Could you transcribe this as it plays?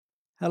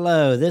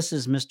Hello, this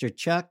is Mr.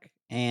 Chuck,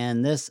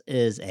 and this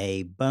is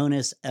a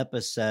bonus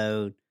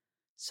episode.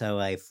 So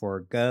I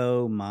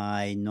forego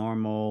my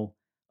normal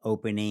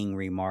opening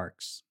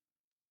remarks.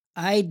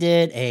 I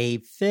did a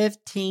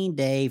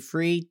 15-day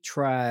free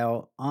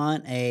trial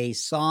on a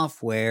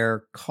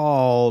software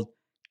called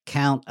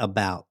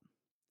Countabout.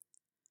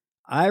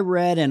 I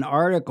read an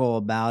article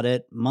about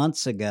it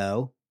months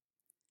ago,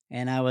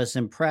 and I was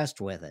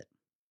impressed with it.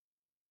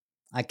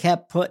 I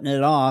kept putting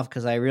it off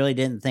because I really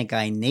didn't think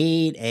I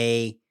need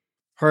a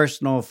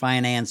personal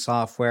finance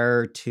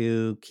software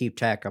to keep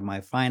track of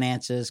my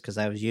finances because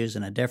I was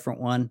using a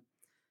different one.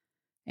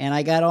 And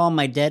I got all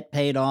my debt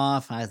paid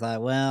off. I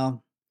thought,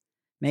 well,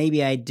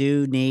 maybe I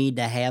do need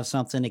to have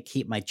something to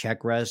keep my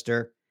check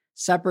register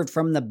separate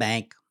from the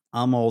bank.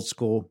 I'm old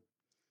school.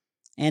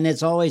 And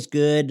it's always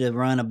good to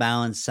run a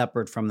balance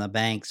separate from the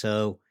bank.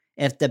 So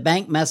if the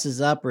bank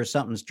messes up or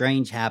something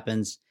strange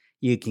happens,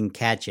 you can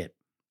catch it.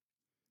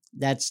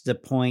 That's the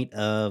point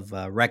of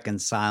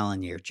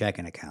reconciling your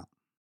checking account.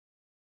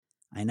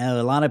 I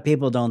know a lot of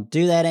people don't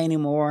do that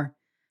anymore,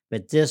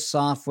 but this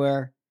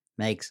software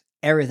makes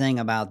everything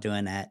about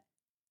doing that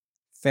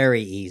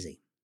very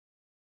easy.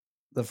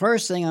 The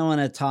first thing I want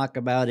to talk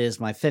about is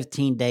my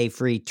 15-day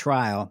free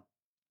trial.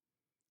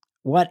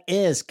 What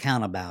is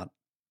Countabout?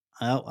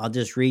 Well, I'll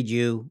just read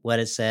you what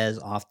it says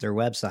off their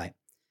website.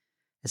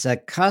 It's a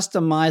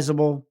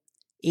customizable,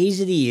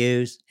 easy to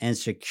use, and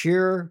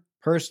secure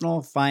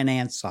personal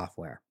finance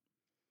software.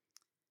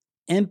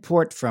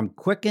 Import from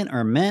Quicken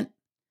or Mint,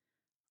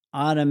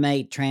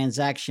 automate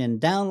transaction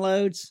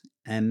downloads,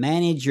 and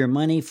manage your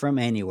money from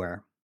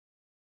anywhere.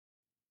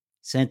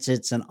 Since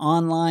it's an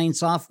online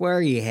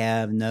software, you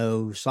have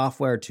no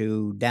software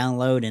to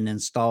download and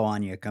install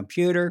on your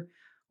computer,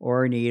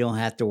 or you don't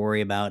have to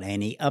worry about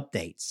any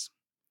updates.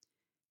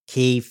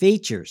 Key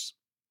features: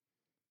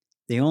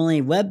 the only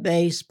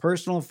web-based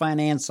personal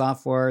finance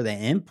software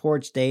that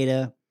imports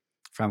data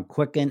from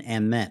Quicken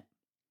and Mint.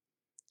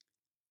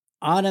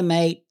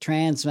 Automate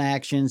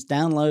transactions,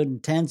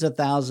 download tens of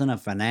thousands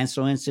of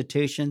financial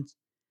institutions.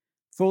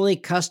 Fully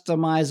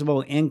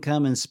customizable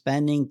income and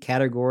spending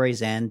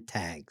categories and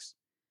tags.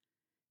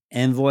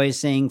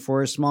 Invoicing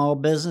for small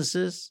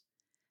businesses.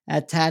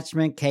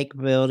 Attachment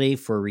capability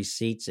for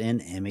receipts and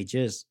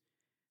images.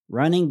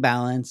 Running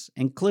balance,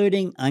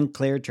 including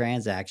unclear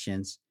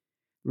transactions,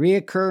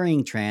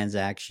 reoccurring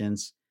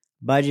transactions,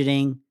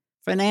 budgeting,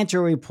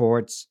 financial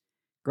reports,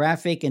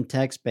 graphic and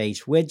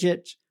text-based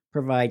widgets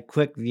provide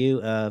quick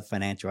view of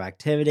financial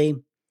activity,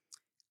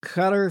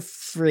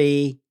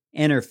 clutter-free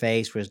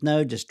interface with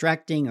no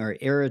distracting or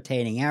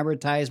irritating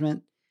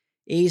advertisement,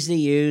 easy to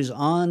use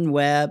on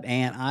web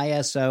and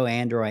ISO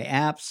Android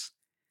apps,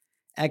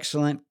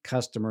 excellent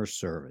customer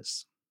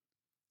service.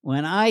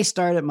 When I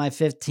started my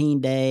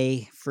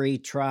 15-day free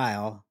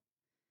trial,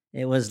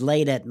 it was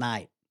late at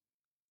night.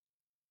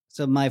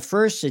 So my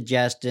first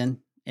suggestion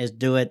is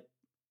do it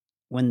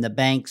when the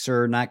banks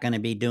are not going to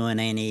be doing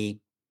any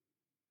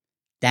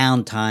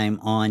downtime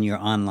on your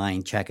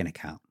online checking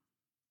account.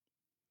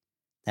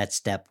 That's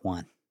step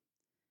one.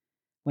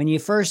 When you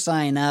first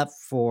sign up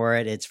for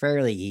it, it's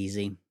fairly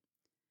easy.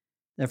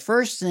 The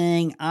first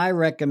thing I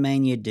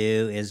recommend you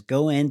do is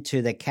go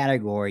into the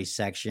category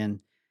section,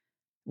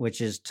 which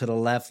is to the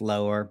left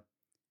lower.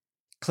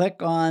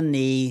 Click on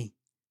the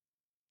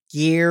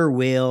gear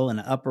wheel in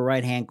the upper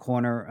right-hand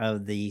corner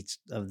of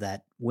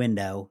that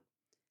window,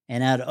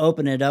 and that'll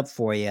open it up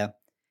for you.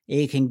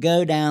 You can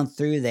go down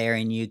through there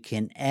and you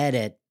can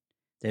edit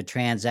the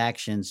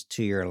transactions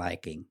to your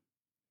liking.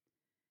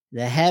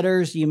 The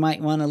headers you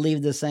might want to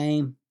leave the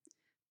same,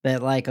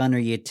 but like under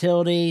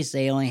utilities,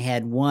 they only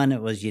had one.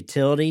 It was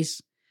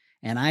utilities,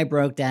 and I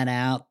broke that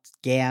out: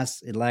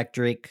 gas,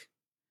 electric,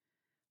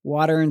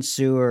 water and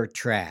sewer,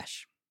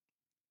 trash.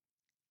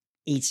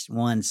 Each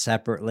one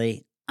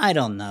separately. I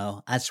don't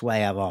know. That's the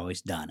way I've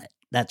always done it.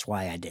 That's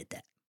why I did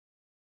that.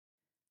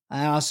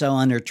 I also,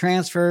 under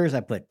transfers, I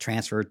put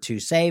transfer to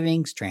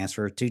savings,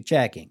 transfer to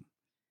checking,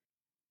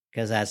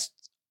 because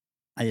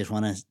I just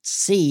want to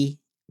see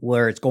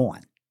where it's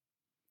going.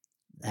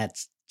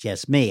 That's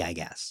just me, I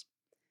guess.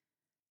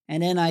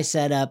 And then I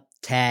set up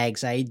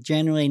tags. I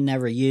generally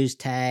never use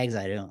tags.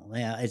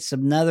 It's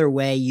another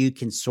way you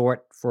can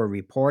sort for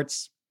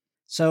reports.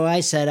 So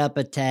I set up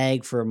a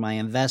tag for my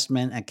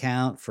investment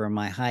account, for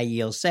my high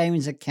yield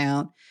savings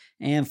account,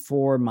 and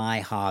for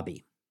my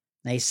hobby.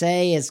 They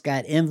say it's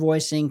got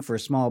invoicing for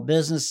small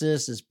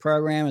businesses. This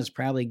program is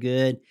probably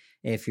good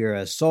if you're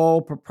a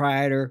sole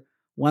proprietor,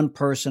 one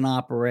person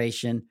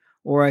operation,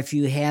 or if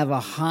you have a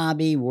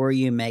hobby where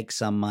you make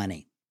some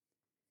money.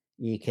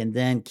 You can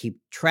then keep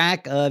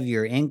track of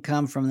your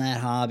income from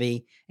that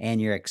hobby and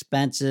your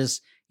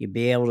expenses. You'll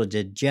be able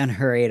to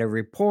generate a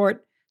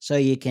report so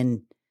you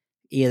can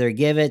either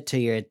give it to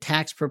your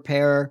tax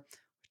preparer,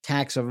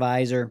 tax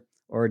advisor,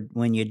 or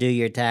when you do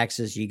your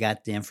taxes, you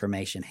got the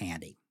information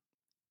handy.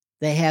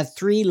 They have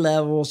 3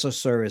 levels of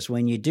service.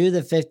 When you do the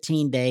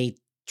 15-day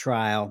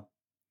trial,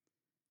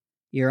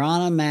 you're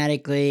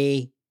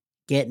automatically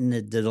getting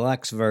the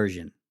deluxe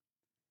version.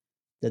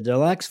 The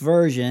deluxe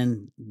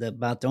version,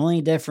 about the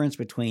only difference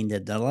between the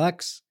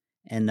deluxe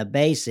and the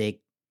basic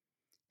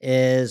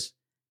is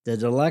the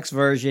deluxe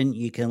version,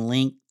 you can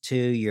link to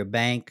your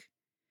bank,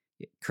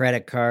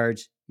 credit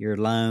cards, your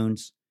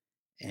loans,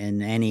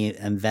 and any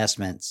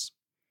investments.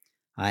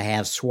 I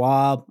have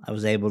Schwab. I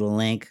was able to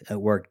link.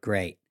 It worked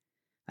great.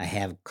 I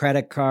have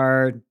credit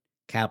card,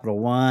 Capital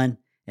One.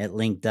 It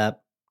linked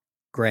up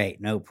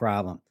great, no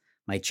problem.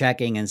 My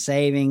checking and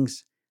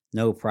savings,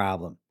 no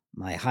problem.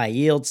 My high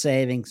yield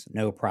savings,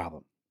 no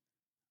problem.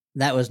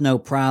 That was no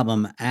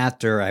problem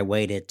after I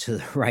waited to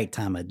the right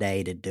time of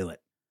day to do it.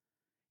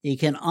 You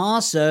can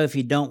also, if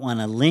you don't want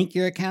to link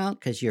your account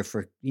because you're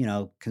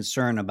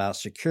concerned about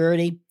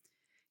security,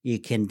 you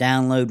can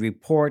download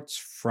reports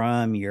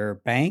from your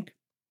bank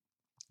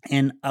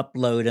and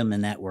upload them,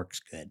 and that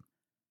works good.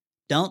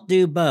 Don't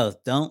do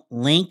both. Don't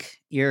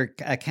link your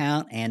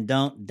account and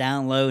don't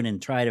download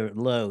and try to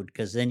load,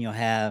 because then you'll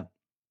have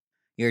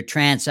your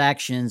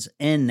transactions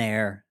in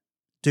there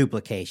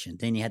duplication.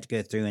 Then you have to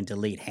go through and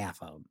delete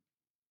half of them.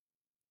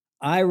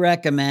 I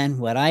recommend,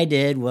 what I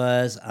did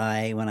was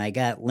when I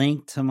got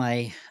linked to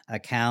my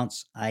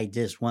accounts, I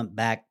just went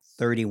back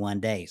 31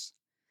 days.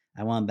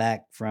 I went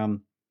back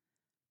from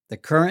the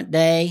current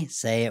day,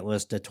 say it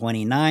was the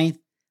 29th.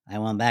 I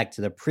went back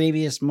to the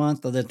previous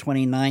month of the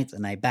 29th,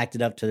 and I backed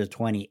it up to the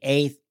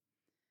 28th.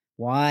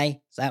 Why?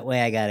 So that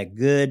way I got a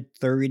good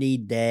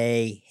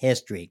 30-day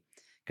history,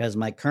 because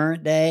my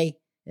current day,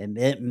 it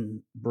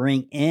didn't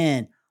bring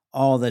in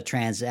all the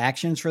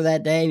transactions for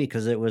that day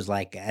because it was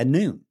like at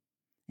noon.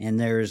 And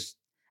there's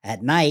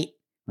at night,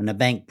 when the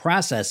bank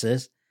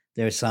processes,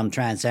 there's some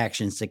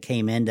transactions that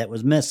came in that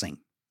was missing.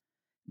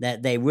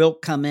 That they will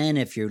come in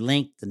if you're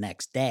linked the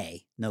next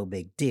day. No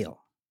big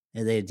deal.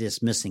 They're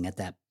just missing at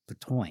that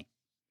point.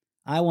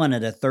 I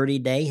wanted a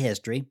 30-day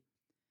history.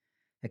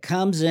 It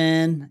comes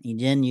in, and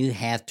then you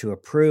have to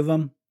approve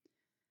them.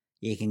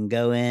 You can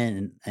go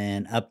in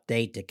and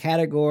update the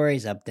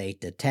categories,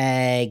 update the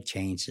tag,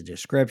 change the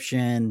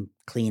description,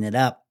 clean it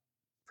up,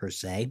 per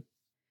se.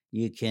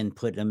 You can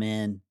put them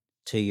in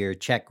to your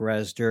check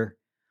register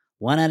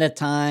one at a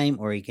time,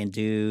 or you can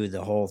do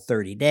the whole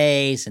 30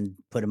 days and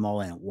put them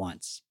all in at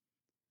once.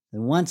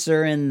 And once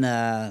they're in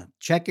the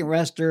checking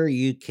register,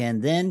 you can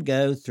then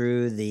go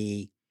through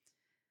the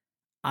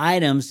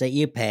items that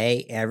you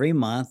pay every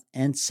month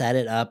and set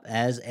it up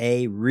as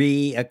a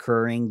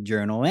reoccurring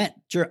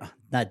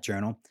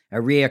a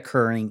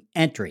reoccurring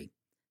entry.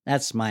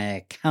 That's my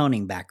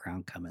accounting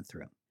background coming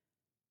through.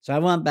 So I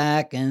went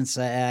back and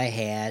said I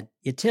had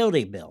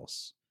utility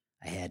bills.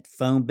 I had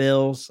phone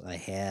bills, I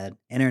had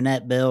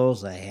internet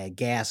bills, I had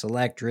gas,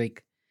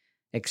 electric,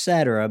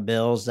 etc.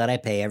 bills that I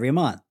pay every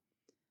month.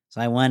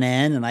 So I went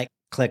in and I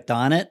clicked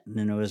on it,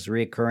 and it was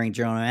recurring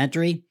journal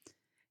entry.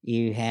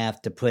 You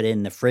have to put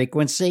in the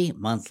frequency,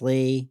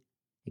 monthly.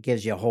 It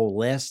gives you a whole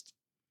list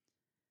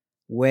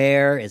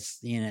where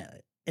you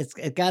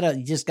just got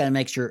to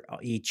make sure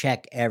you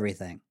check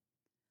everything.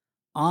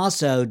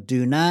 Also,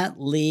 do not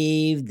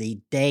leave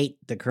the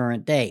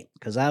current date,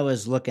 because I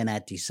was looking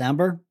at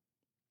December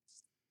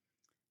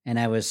and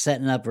I was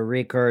setting up a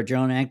recurring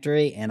journal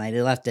entry and I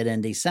left it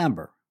in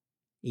December.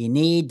 You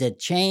need to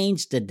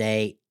change the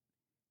date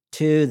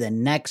to the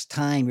next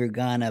time you're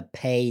going to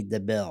pay the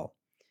bill.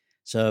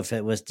 So if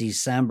it was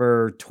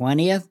December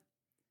 20th,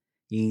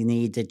 you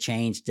need to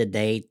change the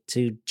date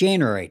to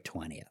January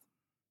 20th.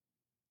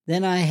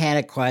 Then I had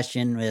a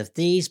question with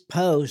these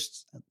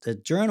posts, the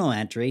journal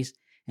entries,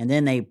 and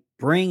then they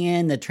bring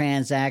in the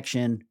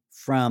transaction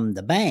from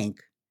the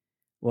bank.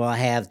 Will I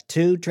have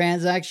two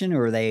transactions,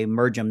 or they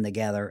merge them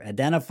together,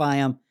 identify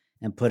them,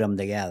 and put them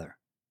together?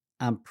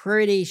 I'm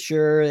pretty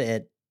sure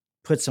it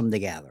puts them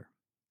together,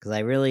 because I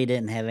really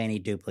didn't have any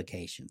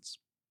duplications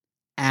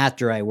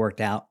after I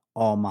worked out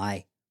all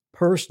my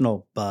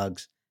personal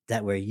bugs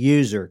that were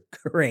user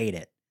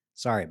created.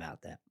 Sorry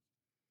about that.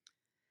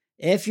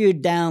 If you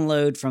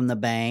download from the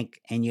bank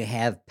and you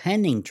have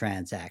pending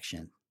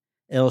transaction,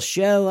 it'll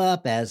show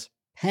up as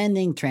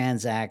pending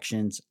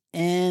transactions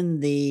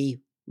in the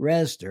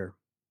register,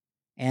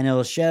 and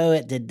it'll show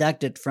it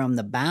deducted from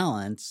the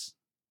balance,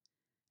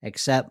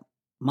 except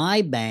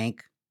my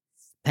bank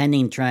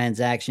pending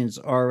transactions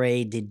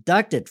already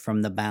deducted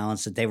from the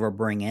balance that they were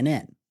bringing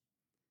in.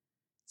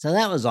 So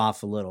that was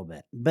off a little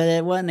bit, but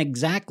it wasn't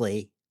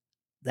exactly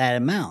that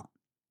amount.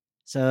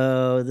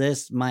 So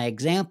my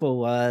example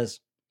was,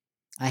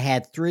 I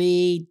had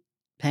 3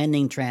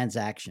 pending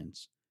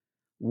transactions.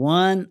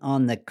 One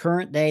on the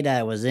current date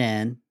I was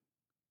in,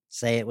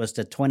 say it was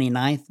the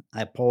 29th,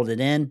 I pulled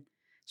it in.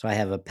 So I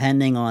have a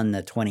pending on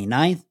the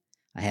 29th,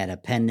 I had a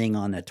pending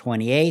on the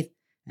 28th,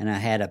 and I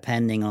had a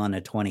pending on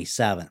the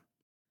 27th.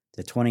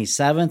 The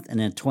 27th and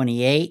the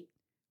 28th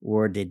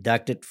were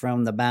deducted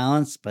from the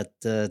balance, but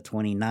the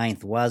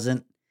 29th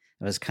wasn't.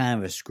 It was kind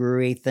of a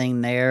screwy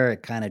thing there.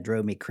 It kind of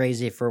drove me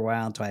crazy for a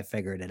while until I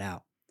figured it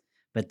out.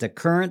 But the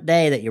current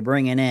day that you're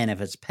bringing in,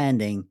 if it's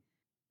pending,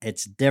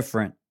 it's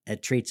different.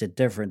 It treats it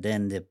different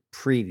than the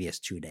previous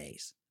 2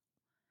 days.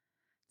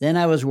 Then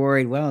I was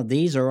worried, well,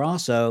 these are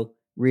also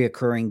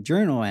reoccurring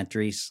journal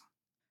entries.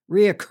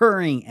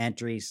 reoccurring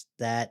entries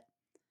that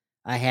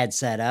I had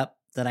set up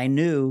that I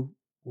knew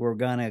were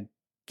going to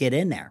get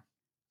in there.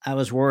 I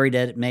was worried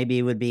that maybe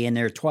it would be in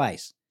there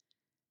twice.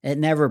 It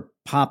never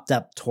popped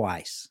up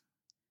twice.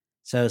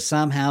 So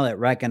somehow it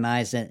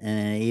recognized it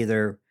and it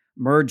either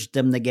merged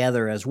them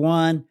together as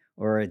one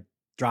or it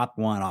dropped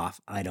one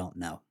off. I don't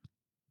know.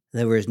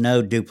 There was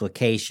no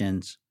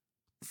duplications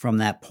from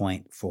that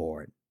point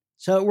forward.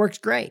 So it works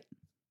great.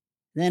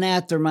 Then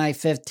after my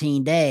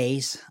 15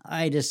 days,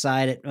 I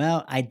decided,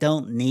 well, I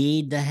don't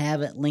need to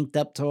have it linked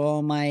up to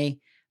all my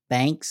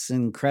banks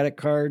and credit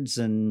cards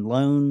and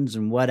loans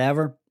and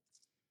whatever.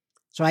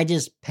 So I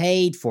just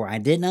paid for it. I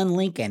didn't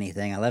unlink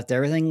anything. I left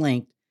everything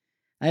linked.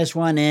 I just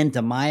went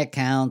into my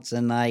accounts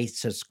and I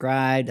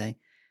subscribed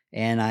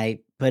and I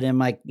put in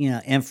my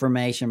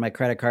information, my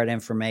credit card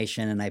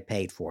information, and I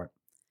paid for it.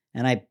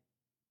 And I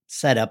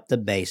set up the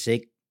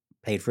basic,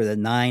 paid for the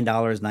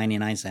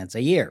 $9.99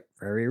 a year.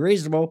 Very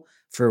reasonable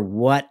for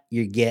what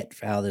you get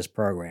out of this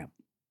program.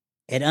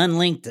 It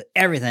unlinked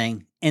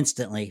everything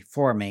instantly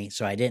for me,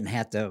 so I didn't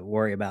have to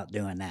worry about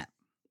doing that.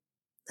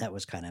 That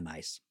was kind of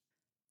nice.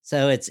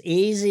 So it's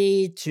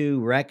easy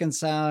to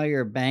reconcile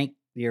your bank,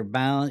 your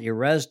balance, your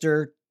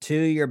register to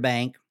your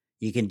bank.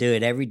 You can do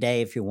it every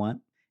day if you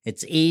want.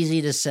 It's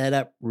easy to set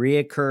up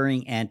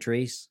reoccurring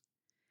entries,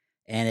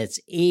 and it's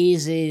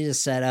easy to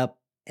set up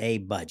a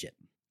budget.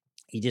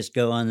 You just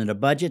go under the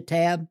budget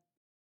tab,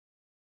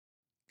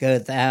 go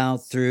down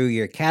through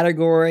your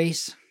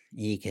categories.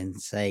 You can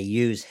say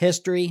use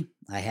history.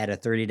 I had a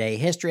 30-day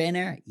history in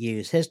there.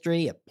 Use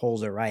history. It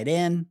pulls it right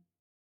in.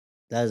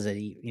 Does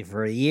it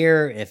for a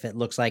year. If it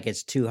looks like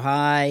it's too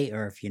high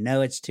or if you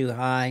know it's too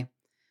high,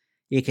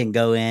 you can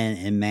go in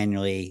and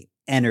manually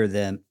enter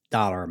the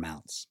dollar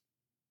amounts.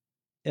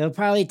 It'll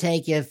probably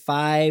take you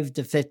 5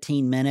 to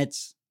 15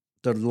 minutes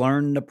to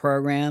learn the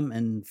program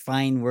and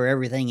find where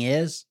everything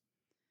is.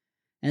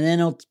 And then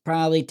it'll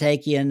probably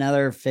take you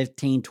another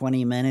 15,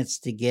 20 minutes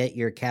to get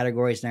your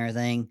categories and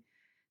everything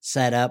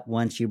set up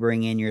once you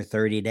bring in your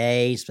 30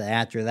 days. But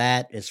after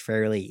that, it's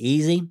fairly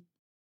easy.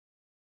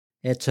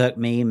 It took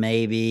me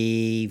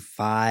maybe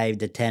 5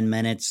 to 10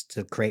 minutes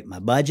to create my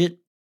budget.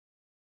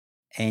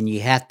 And you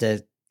have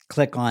to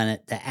click on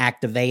it to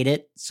activate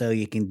it so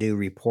you can do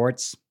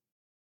reports.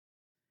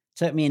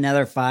 It took me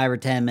another 5 or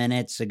 10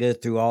 minutes to go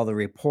through all the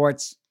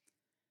reports.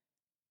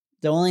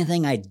 The only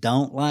thing I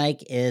don't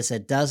like is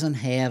it doesn't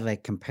have a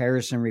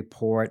comparison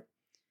report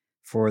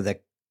for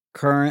the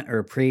current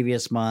or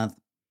previous month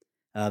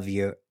of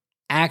your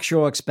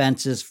actual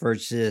expenses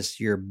versus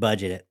your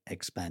budgeted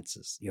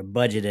expenses, your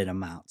budgeted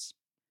amounts.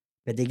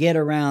 But to get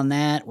around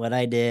that, what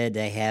I did,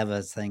 they have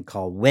a thing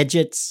called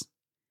widgets.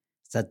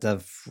 It's at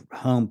the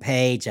home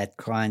page at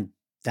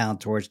down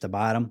towards the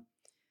bottom.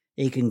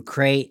 You can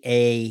create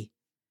a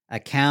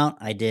account.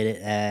 I did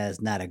it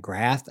as not a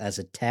graph, as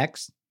a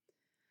text.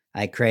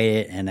 I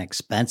created an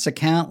expense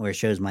account where it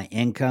shows my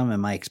income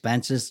and my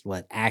expenses,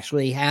 what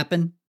actually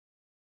happened.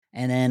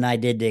 And then I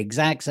did the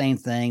exact same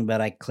thing, but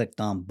I clicked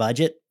on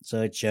budget.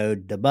 So it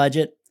showed the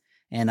budget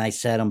and I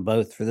set them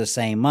both for the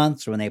same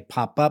month. So when they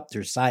pop up,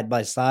 they're side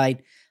by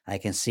side. I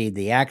can see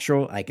the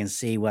actual, I can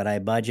see what I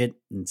budget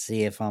and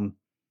see if I'm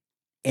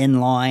in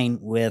line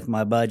with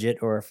my budget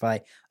or if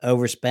I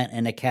overspent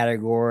in a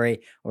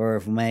category or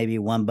if maybe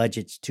one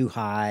budget's too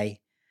high.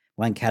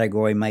 One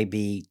category might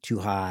be too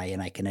high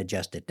and I can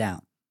adjust it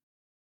down.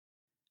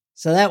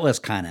 So that was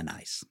kind of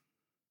nice.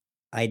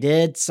 I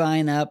did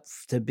sign up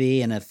to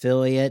be an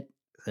affiliate,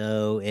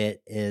 so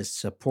it is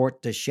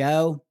support the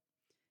show.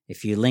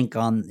 If you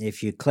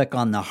click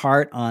on the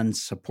heart on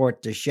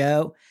support the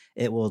show,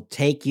 it will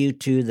take you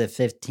to the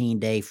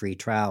 15-day free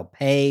trial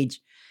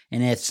page.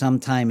 And if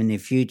sometime in the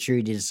future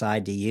you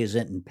decide to use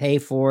it and pay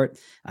for it,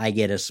 I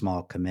get a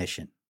small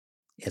commission.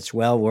 It's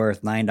well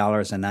worth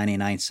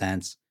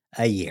 $9.99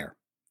 a year.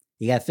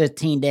 You got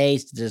 15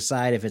 days to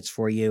decide if it's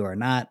for you or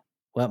not.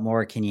 What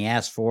more can you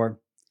ask for?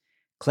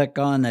 Click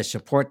on the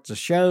support the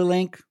show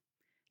link,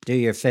 do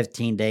your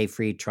 15-day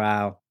free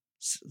trial,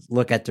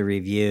 look at the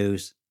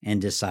reviews,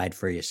 and decide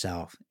for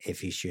yourself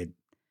if you should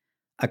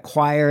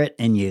acquire it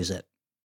and use it.